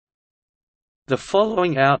The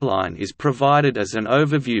following outline is provided as an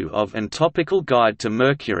overview of and topical guide to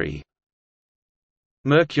Mercury.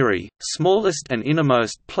 Mercury, smallest and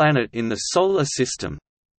innermost planet in the Solar System.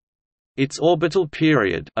 Its orbital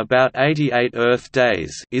period, about 88 Earth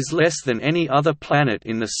days, is less than any other planet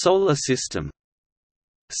in the Solar System.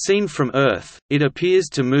 Seen from Earth, it appears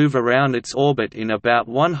to move around its orbit in about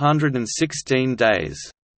 116 days.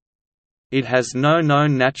 It has no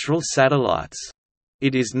known natural satellites.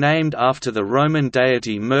 It is named after the Roman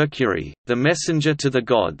deity Mercury, the messenger to the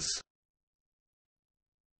gods.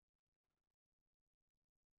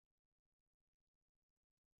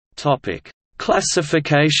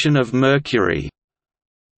 Classification of Mercury.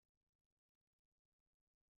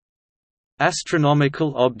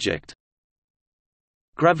 Astronomical object.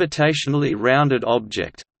 Gravitationally rounded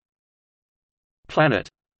object. Planet.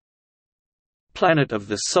 Planet of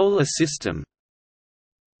the Solar System.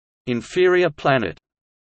 Inferior planet.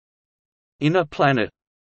 Inner planet.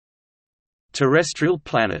 Terrestrial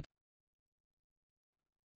planet.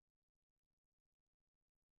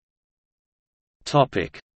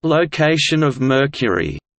 Location of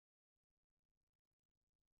Mercury.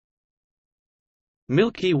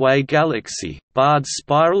 Milky Way galaxy, barred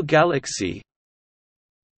spiral galaxy.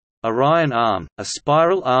 Orion arm, a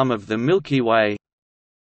spiral arm of the Milky Way.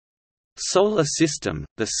 Solar System,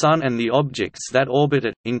 the Sun and the objects that orbit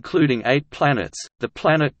it, including 8 planets, the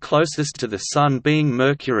planet closest to the Sun being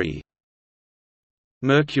Mercury.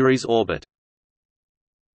 Mercury's orbit.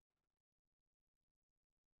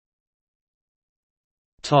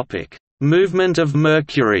 Movement of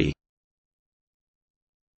Mercury.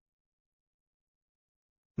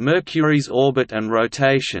 Mercury's orbit and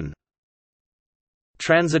rotation.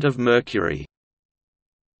 Transit of Mercury.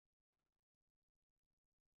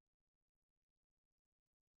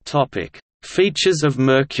 Features of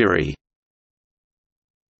Mercury.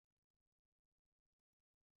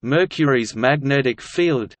 Mercury's magnetic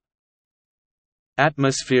field.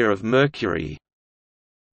 Atmosphere of Mercury.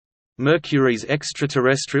 Mercury's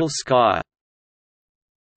extraterrestrial sky.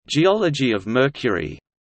 Geology of Mercury.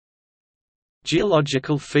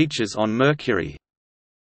 Geological features on Mercury.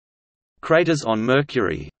 Craters on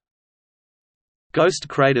Mercury. Ghost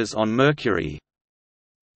craters on Mercury.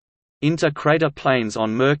 Inter-crater planes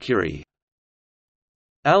on Mercury.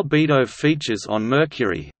 Albedo features on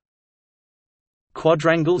Mercury.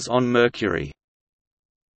 Quadrangles on Mercury.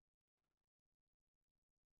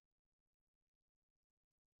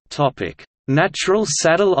 Natural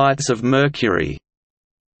satellites of Mercury.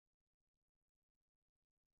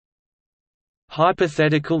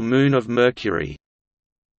 Hypothetical moon of Mercury.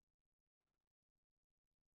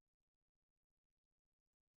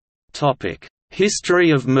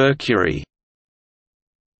 History of Mercury.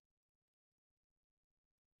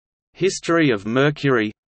 History of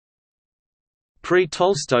Mercury.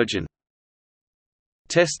 Pre-Tolstoyan.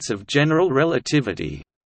 Tests of general relativity.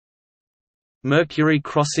 Mercury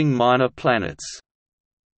crossing minor planets.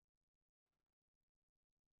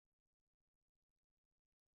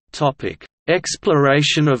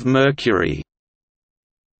 Exploration of Mercury.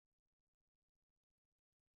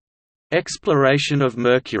 Exploration of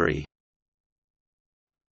Mercury.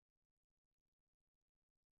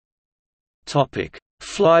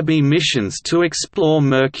 Flyby missions to explore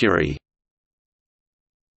Mercury.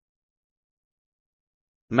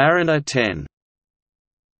 Mariner 10.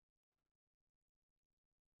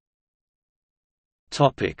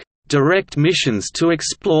 Direct missions to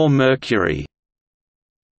explore Mercury.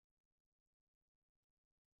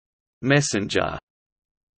 Messenger.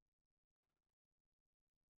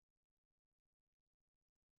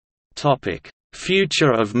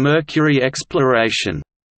 Future of Mercury exploration.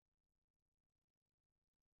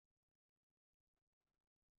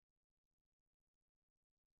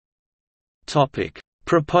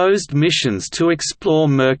 Proposed missions to explore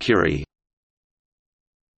Mercury.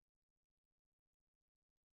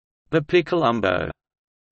 Bepicolombo.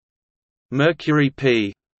 Mercury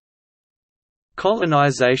P.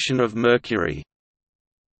 Colonization of Mercury.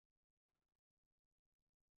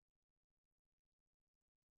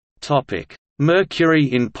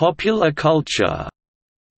 Mercury in popular culture.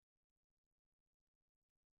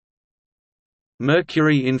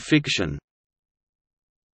 Mercury in fiction.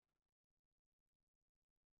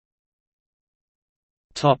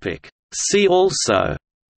 See also: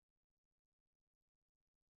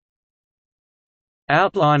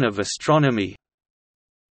 Outline of astronomy,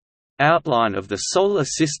 Outline of the Solar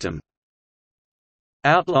System,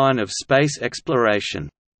 Outline of space exploration.